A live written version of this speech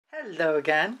Hello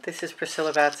again, this is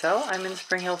Priscilla Batzell. I'm in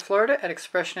Spring Hill, Florida at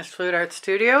Expressionist Fluid Art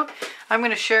Studio. I'm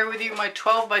going to share with you my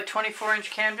 12 by 24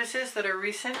 inch canvases that are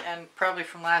recent and probably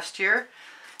from last year.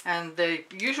 And the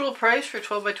usual price for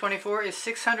 12 by 24 is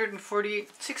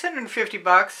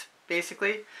 $650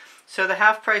 basically. So the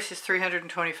half price is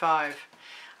 $325.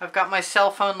 I've got my cell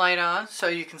phone light on so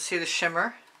you can see the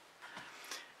shimmer.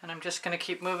 And I'm just going to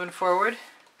keep moving forward.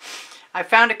 I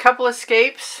found a couple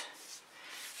escapes.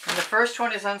 And the first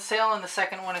one is on sale and the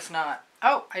second one is not.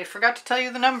 Oh, I forgot to tell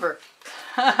you the number.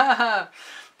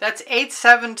 That's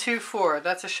 8724.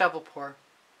 That's a shovel pour.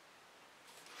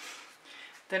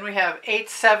 Then we have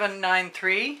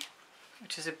 8793,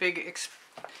 which is a big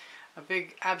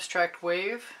abstract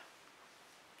wave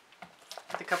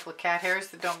with a couple of cat hairs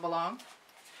that don't belong.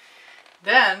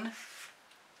 Then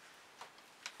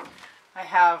I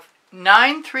have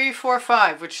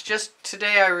 9345, which just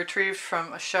today I retrieved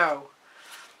from a show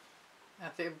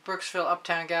at the Brooksville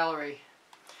Uptown Gallery.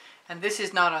 And this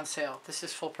is not on sale. This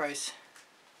is full price.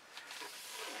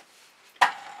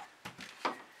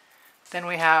 Then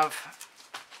we have,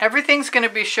 everything's going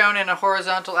to be shown in a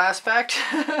horizontal aspect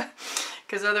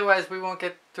because otherwise we won't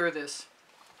get through this.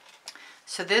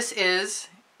 So this is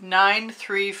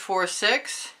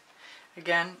 9346.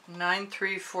 Again,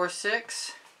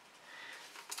 9346.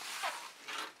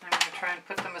 I'm going to try and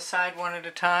put them aside one at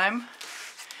a time.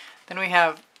 Then we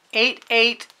have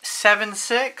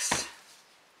 8876.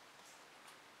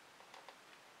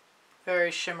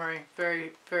 Very shimmery,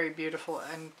 very, very beautiful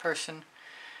in person.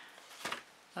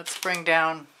 Let's bring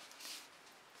down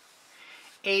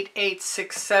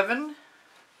 8867.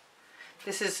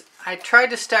 This is, I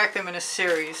tried to stack them in a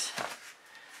series.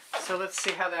 So let's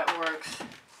see how that works.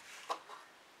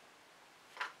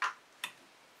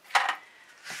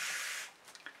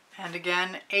 And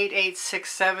again,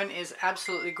 8867 is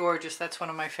absolutely gorgeous. That's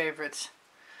one of my favorites.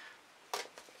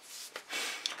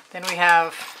 Then we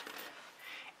have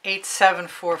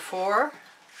 8744.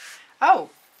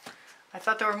 Oh, I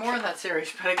thought there were more in that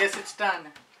series, but I guess it's done.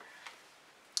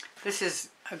 This is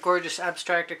a gorgeous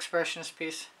abstract expressionist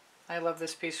piece. I love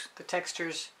this piece. The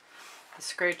textures, the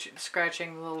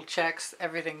scratching, the little checks,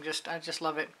 everything. I just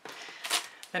love it.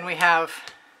 Then we have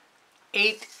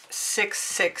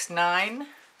 8669.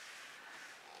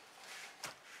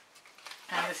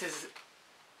 And this is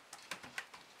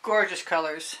gorgeous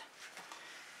colors.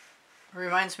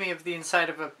 Reminds me of the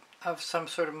inside of some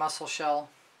sort of mussel shell.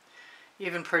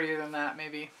 Even prettier than that,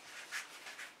 maybe.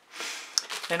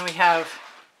 Then we have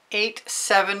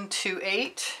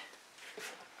 8728,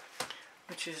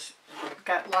 which is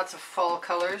got lots of fall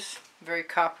colors, very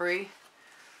coppery,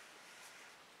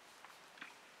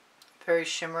 very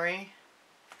shimmery.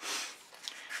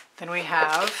 Then we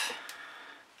have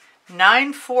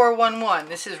 9411.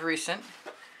 This is recent.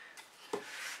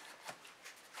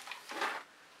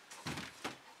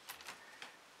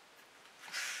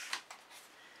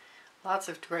 Lots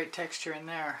of great texture in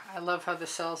there. I love how the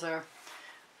cells are.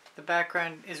 The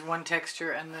background is one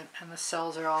texture and the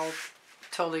cells are all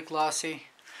totally glossy.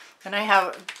 And I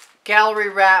have gallery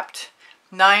wrapped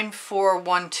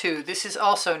 9412. This is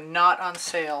also not on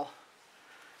sale.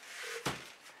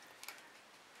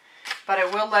 But I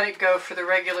will let it go for the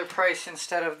regular price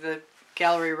instead of the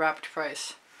gallery wrapped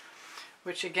price,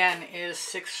 which again is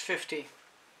 $650.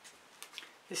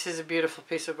 This is a beautiful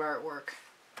piece of artwork.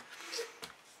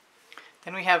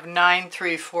 Then we have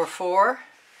 9344,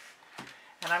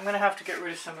 and I'm going to have to get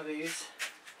rid of some of these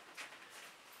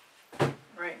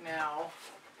right now.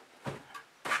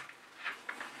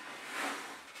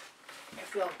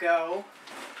 If they'll go.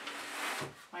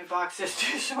 My box is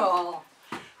too small.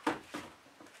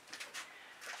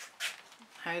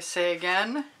 I say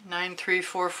again,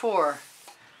 9344.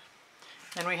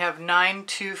 Then we have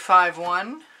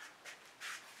 9251.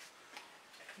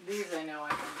 These I know I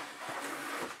can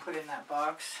put in that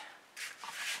box.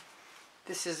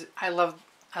 This is, I love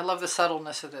the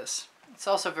subtleness of this. It's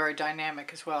also very dynamic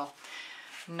as well.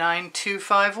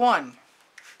 9251.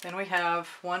 Then we have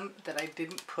one that I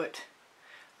didn't put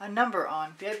a number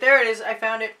on. There it is, I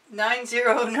found it,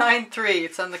 9093.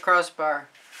 It's on the crossbar.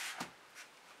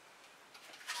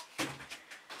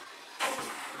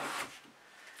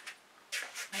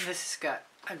 And this has got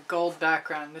a gold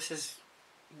background. This is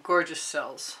gorgeous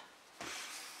cells.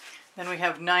 Then we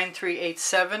have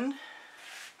 9387,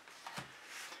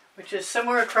 which is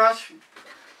somewhere across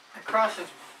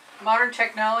modern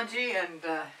technology and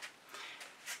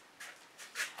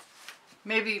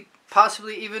maybe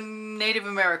possibly even Native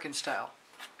American style.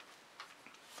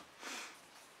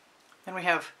 Then we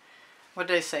have, what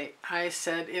did I say? I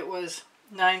said it was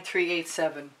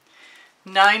 9387.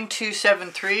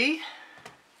 9273.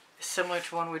 similar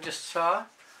to one we just saw,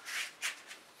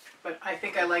 but I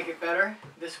think I like it better,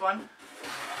 this one.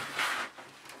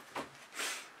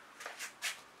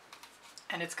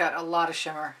 And it's got a lot of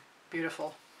shimmer.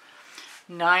 Beautiful.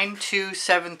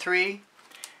 9273.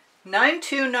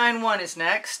 9291 is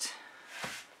next.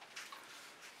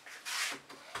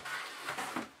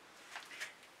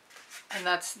 And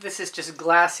this is just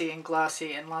glassy and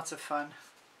glossy and lots of fun.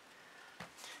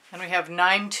 And we have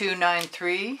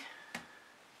 9293.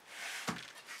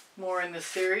 More in the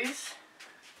series.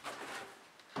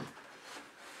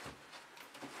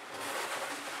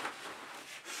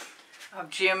 Of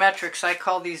geometrics. I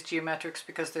call these geometrics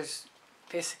because there's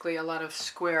basically a lot of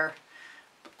a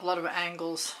lot of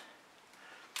angles.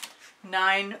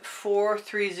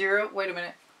 9430. Wait a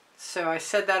minute. So I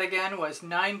said that again was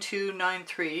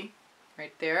 9293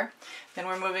 right there. Then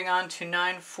we're moving on to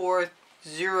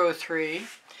 9403,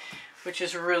 which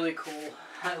is really cool.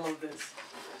 I love this.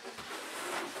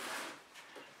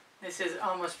 This is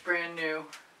almost brand new.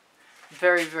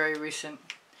 Very, very recent.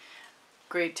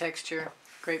 Great texture.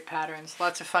 Great patterns.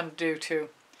 Lots of fun to do too.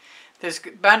 There's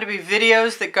bound to be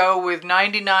videos that go with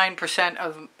 99%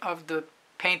 of the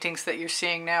paintings that you're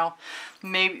seeing now.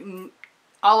 Maybe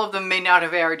all of them may not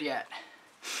have aired yet.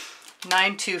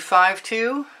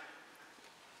 9252.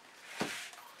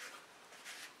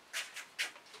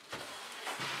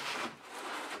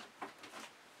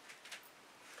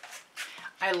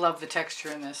 I love the texture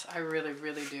in this. I really,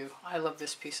 really do. I love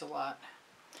this piece a lot.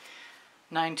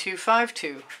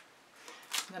 9252.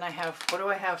 Then I have, what do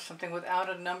I have? Something without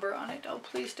a number on it? Oh,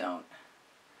 please don't.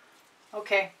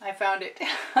 Okay, I found it.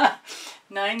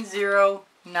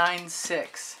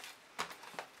 9096.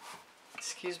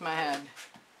 Excuse my head.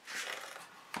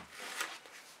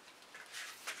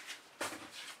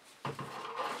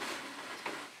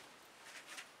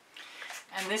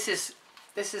 And this is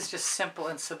just simple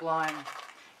and sublime.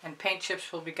 And paint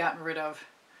chips will be gotten rid of.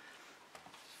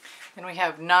 Then we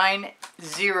have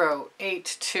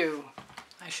 9082.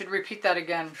 I should repeat that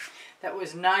again. That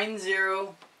was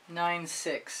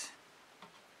 9096.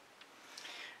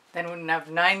 Then we have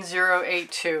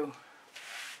 9082.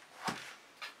 A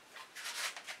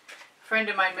friend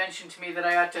of mine mentioned to me that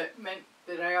I ought to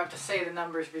say the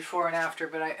numbers before and after,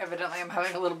 but I evidently am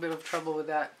having a little bit of trouble with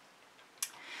that.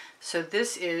 So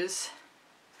this is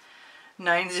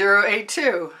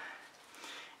 9082.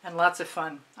 And lots of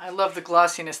fun. I love the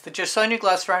glossiness. The Jassonia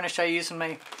gloss varnish I use in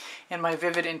my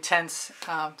Vivid Intense,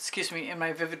 in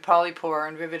my Vivid Polypore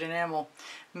and Vivid Enamel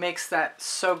makes that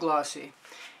so glossy.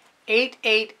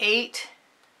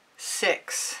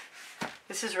 8886.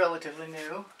 This is relatively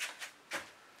new.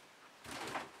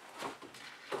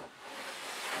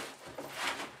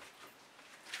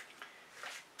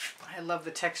 I love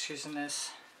the textures in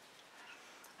this.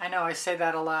 I know I say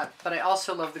that a lot, but I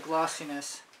also love the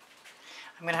glossiness.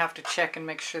 I'm going to have to check and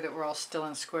make sure that we're all still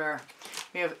in square.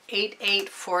 We have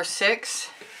 8846.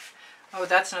 Oh,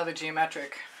 that's another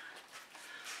geometric.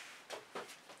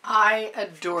 I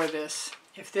adore this.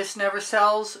 If this never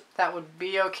sells, that would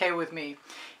be okay with me.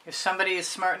 If somebody is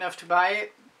smart enough to buy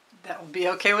it, that will be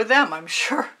okay with them, I'm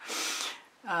sure.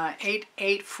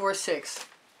 8846.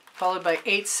 Followed by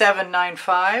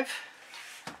 8795.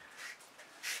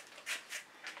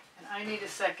 And I need a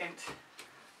second.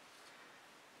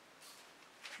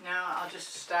 Now I'll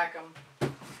just stack them.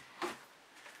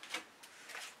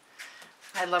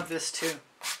 I love this too.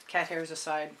 Cat hairs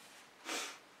aside.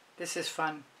 This is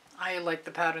fun. I like the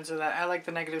patterns of that. I like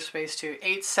the negative space too.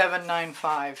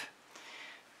 8795.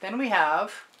 Then we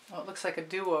have, well, it looks like a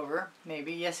do-over,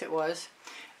 maybe. Yes, it was.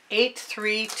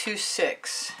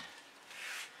 8326.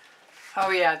 Oh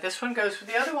yeah, this one goes with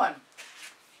the other one.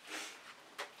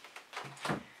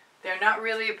 They're not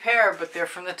really a pair, but they're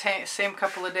from the same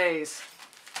couple of days.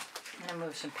 I'm going to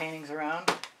move some paintings around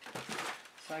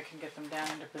so I can get them down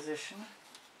into position.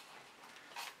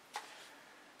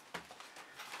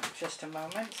 Just a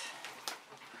moment.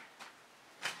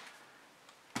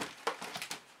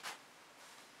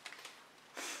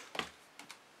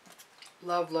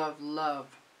 Love, love, love.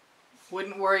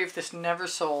 Wouldn't worry if this never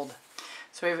sold.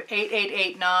 So we have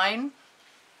 8889.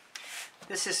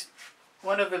 This is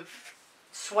one of the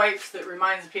swipes that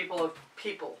reminds people of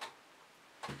people,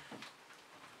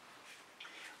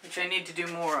 which I need to do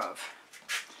more of.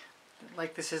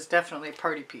 Like, this is definitely a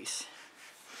party piece.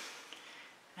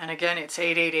 And again, it's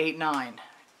 8889,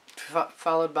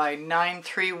 followed by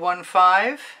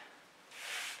 9315.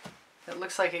 It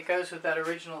looks like it goes with that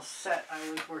original set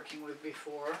I was working with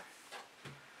before,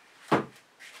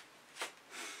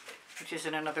 which is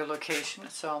in another location,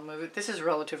 so I'll move it. This is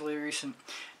relatively recent.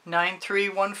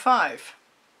 9315.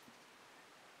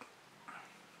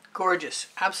 gorgeous.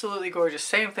 Absolutely gorgeous.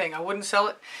 Same thing. I wouldn't sell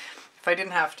it if I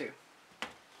didn't have to.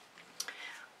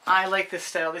 I like this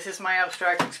style. This is my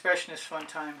abstract expressionist fun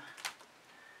time.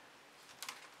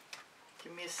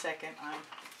 Give me a second. I'm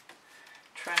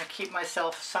trying to keep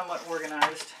myself somewhat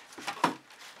organized.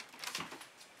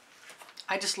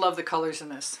 I just love the colors in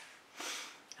this.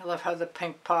 I love how the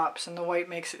pink pops and the white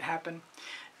makes it happen.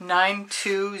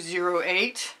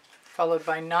 9208 followed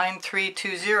by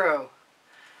 9320,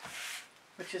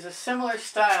 which is a similar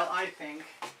style, I think,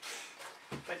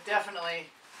 but definitely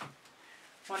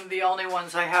one of the only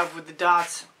ones I have with the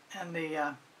dots and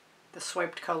the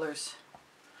swiped colors.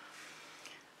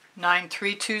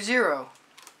 9320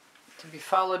 to be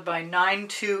followed by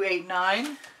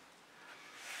 9289,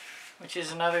 which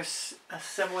is a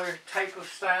similar type of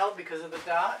style because of the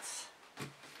dots.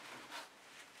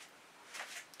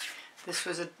 This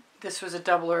was a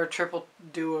double or a triple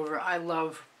do-over. I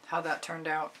love how that turned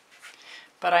out.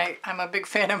 But I'm a big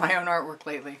fan of my own artwork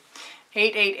lately.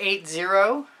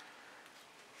 8880.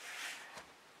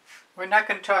 We're not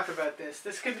going to talk about this.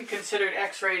 This could be considered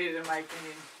X-rated in my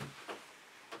opinion.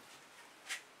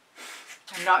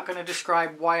 I'm not going to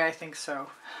describe why I think so.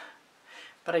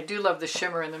 But I do love the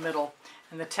shimmer in the middle,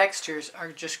 and the textures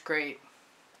are just great.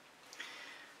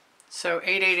 So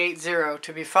 8880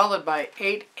 to be followed by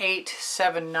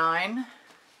 8879,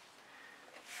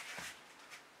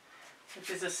 which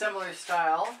is a similar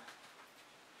style.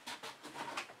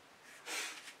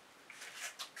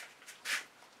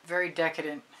 Very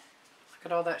decadent. Look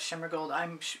at all that shimmer gold.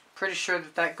 I'm pretty sure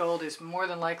that that gold is more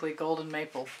than likely golden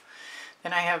maple.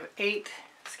 Then I have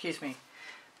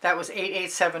that was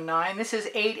 8879. This is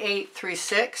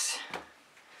 8836,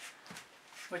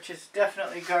 which is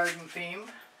definitely garden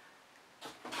theme.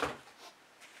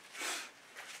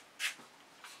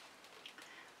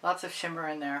 Lots of shimmer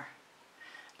in there.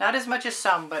 Not as much as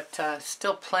some, but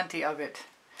still plenty of it.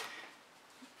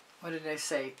 What did I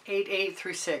say?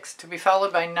 8836 to be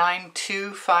followed by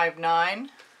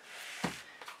 9259,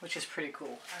 which is pretty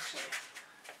cool, actually.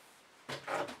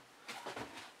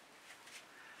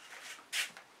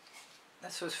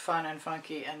 This was fun and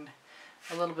funky and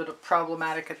a little bit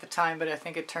problematic at the time, but I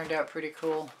think it turned out pretty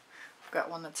cool. I've got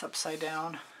one that's upside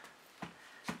down.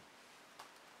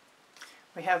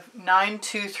 We have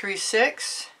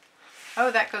 9236. Oh,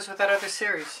 that goes with that other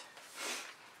series,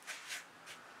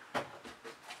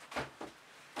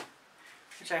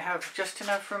 which I have just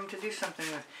enough room to do something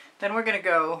with. Then we're going to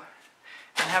go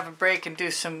and have a break and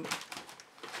do some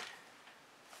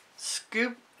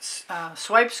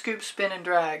swipe, scoop, spin, and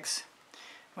drags.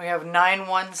 We have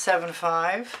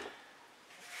 9175.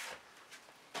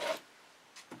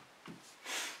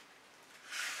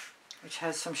 Which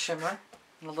has some shimmer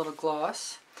and a little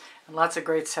gloss and lots of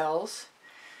great cells.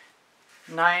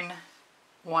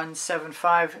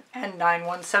 9175 and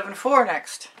 9174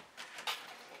 next.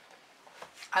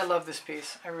 I love this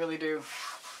piece. I really do.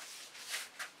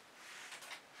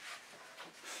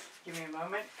 Give me a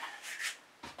moment.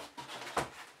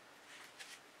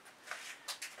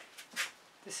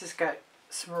 This has got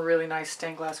some really nice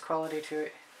stained glass quality to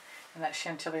it, and that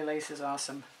Chantilly lace is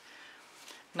awesome.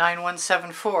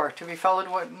 9174 to be followed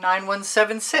with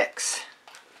 9176.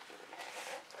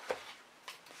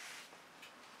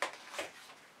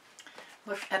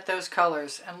 Look at those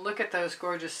colors and look at those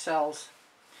gorgeous cells.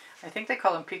 I think they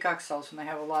call them peacock cells when they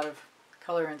have a lot of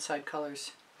color inside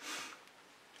colors.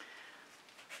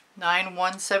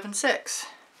 9176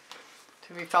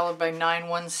 to be followed by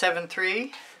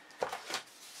 9173.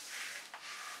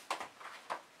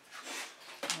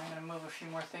 I'm going to move a few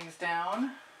more things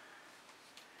down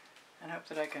and hope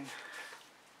that I can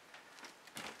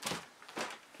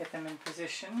get them in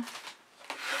position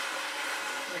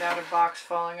without a box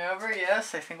falling over.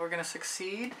 Yes, I think we're going to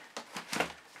succeed.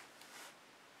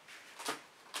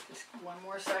 Just one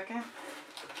more second.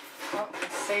 Oh,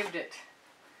 it saved it.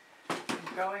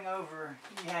 I'm going over.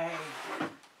 Yay.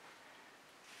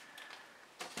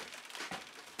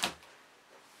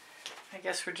 I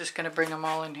guess we're just going to bring them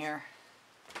all in here.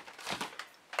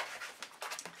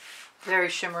 Very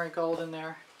shimmery gold in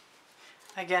there.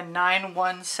 Again,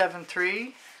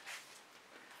 9173.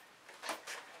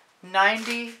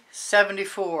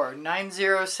 9074.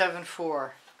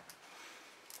 9074.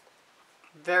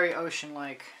 Very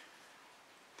ocean-like.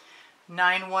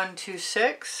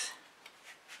 9126.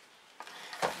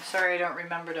 I'm sorry I don't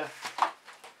remember to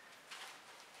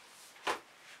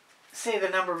say the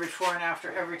number before and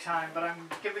after every time, but I'm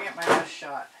giving it my best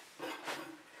shot.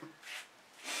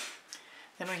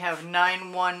 Then we have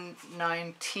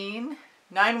 9119,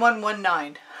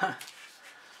 9119,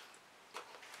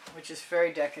 which is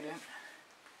very decadent,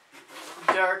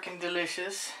 dark and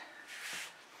delicious.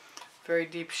 very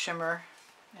deep shimmer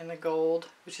in the gold,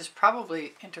 which is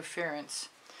probably interference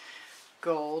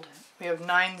gold. We have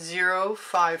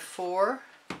 9054,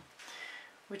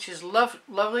 which is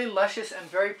lovely, luscious, and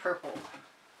very purple.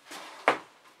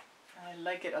 I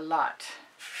like it a lot.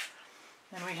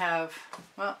 Then we have,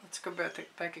 well, let's go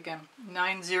back again.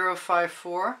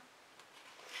 9054,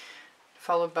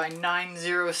 followed by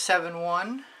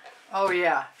 9071. Oh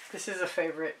yeah, this is a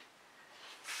favorite.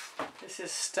 This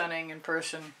is stunning in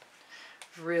person.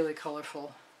 Really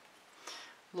colorful.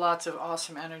 Lots of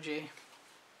awesome energy.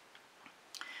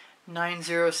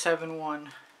 9071.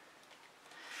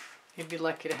 You'd be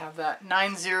lucky to have that.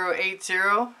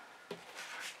 9080.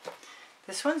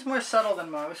 This one's more subtle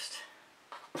than most.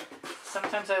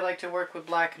 Sometimes I like to work with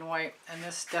black and white, and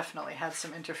this definitely had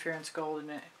some interference gold in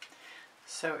it.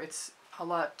 So it's a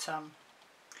lot,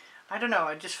 I don't know,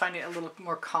 I just find it a little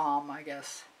more calm, I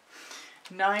guess.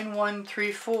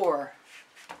 9134.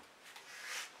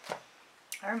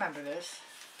 I remember this.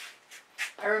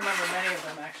 I remember many of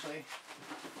them, actually.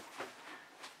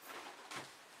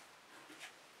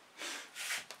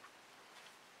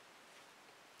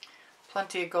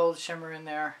 Plenty of gold shimmer in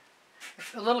there.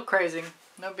 It's a little crazy.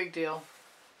 No big deal.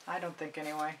 I don't think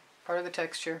anyway. Part of the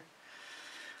texture.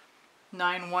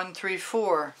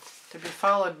 9134 to be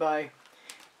followed by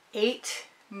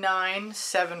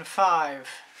 8975,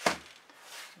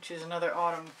 which is another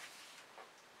autumn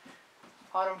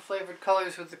flavored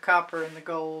colors with the copper and the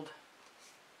gold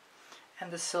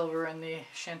and the silver and the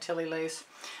chantilly lace.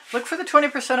 Look for the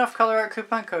 20% off Colour Arte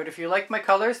coupon code. If you like my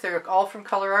colors, they're all from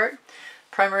Colour Arte.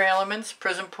 Primary Elements,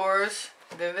 Prizm Pours,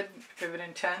 Vivid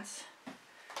Intense.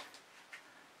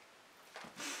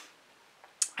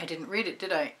 I didn't read it,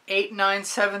 did I?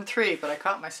 8973, but I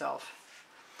caught myself.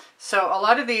 So a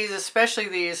lot of these, especially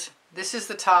these, this is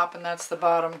the top and that's the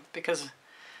bottom because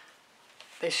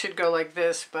they should go like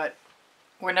this, but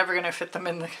we're never going to fit them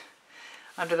in the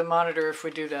under the monitor if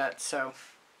we do that. So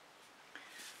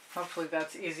hopefully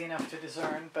that's easy enough to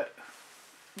discern, but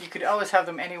you could always have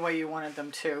them any way you wanted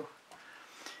them to.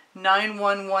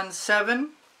 9117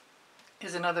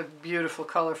 is another beautiful,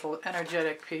 colorful,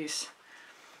 energetic piece.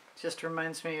 Just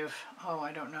reminds me of, oh,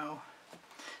 I don't know,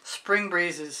 spring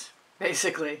breezes,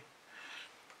 basically.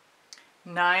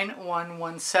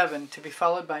 9117 to be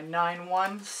followed by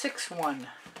 9161,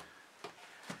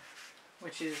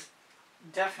 which is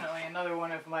definitely another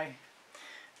one of my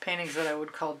paintings that I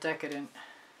would call decadent.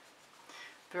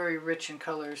 Very rich in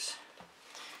colors.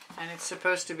 And it's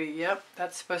supposed to be, yep,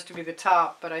 that's supposed to be the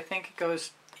top, but I think it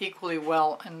goes equally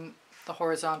well in the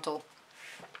horizontal.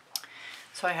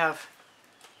 So I have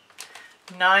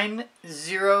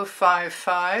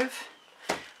 9055,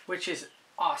 which is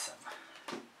awesome.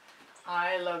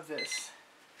 I love this.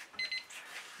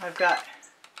 I've got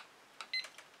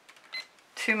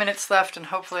 2 minutes left, and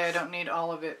hopefully I don't need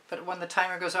all of it, but when the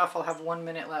timer goes off I'll have 1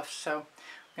 minute left, so I'm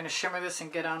going to shimmer this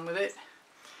and get on with it.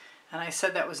 And I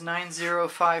said that was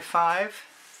 9055.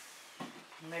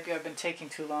 Maybe I've been taking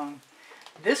too long.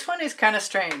 This one is kind of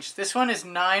strange. This one is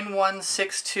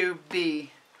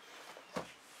 9162B.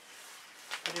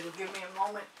 But it'll give me a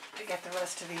moment to get the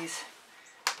rest of these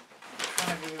in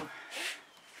front of you.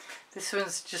 This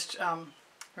one's just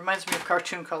reminds me of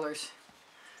cartoon colors.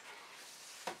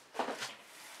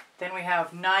 Then we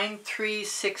have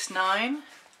 9369,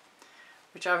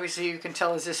 which obviously you can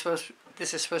tell is this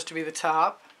is supposed to be the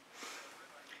top.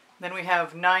 Then we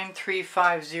have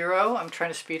 9350. I'm trying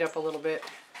to speed up a little bit,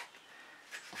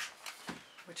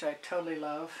 which I totally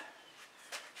love.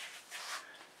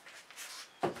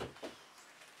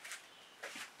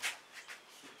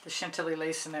 The chantilly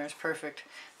lace in there is perfect.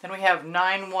 Then we have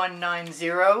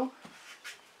 9190,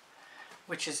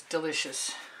 which is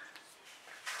delicious.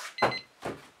 We're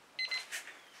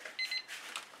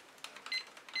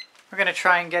going to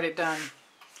try and get it done.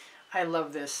 I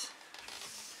love this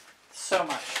so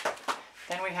much.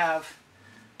 Then we have,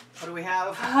 what do we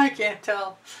have? I can't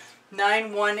tell.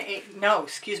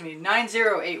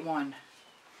 9081.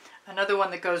 Another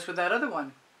one that goes with that other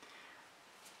one.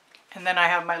 And then I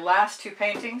have my last two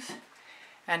paintings.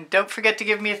 And don't forget to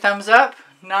give me a thumbs up.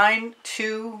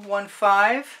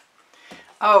 9215.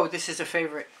 Oh, this is a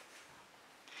favorite.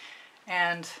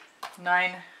 And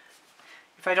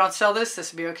if I don't sell this,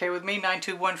 this will be okay with me.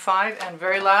 9215. And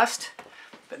very last,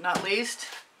 but not least,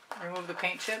 remove the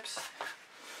paint chips.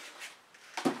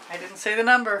 I didn't say the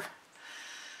number.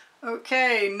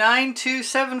 Okay,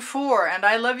 9274, and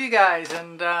I love you guys,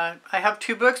 and I have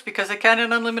 2 books because I can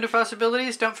in Unlimited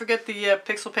Possibilities. Don't forget the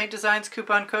Pixel Paint Designs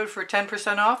coupon code for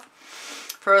 10% off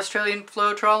for Australian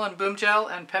Floetrol and Boom Gel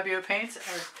and Pebeo paints,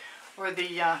 or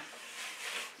the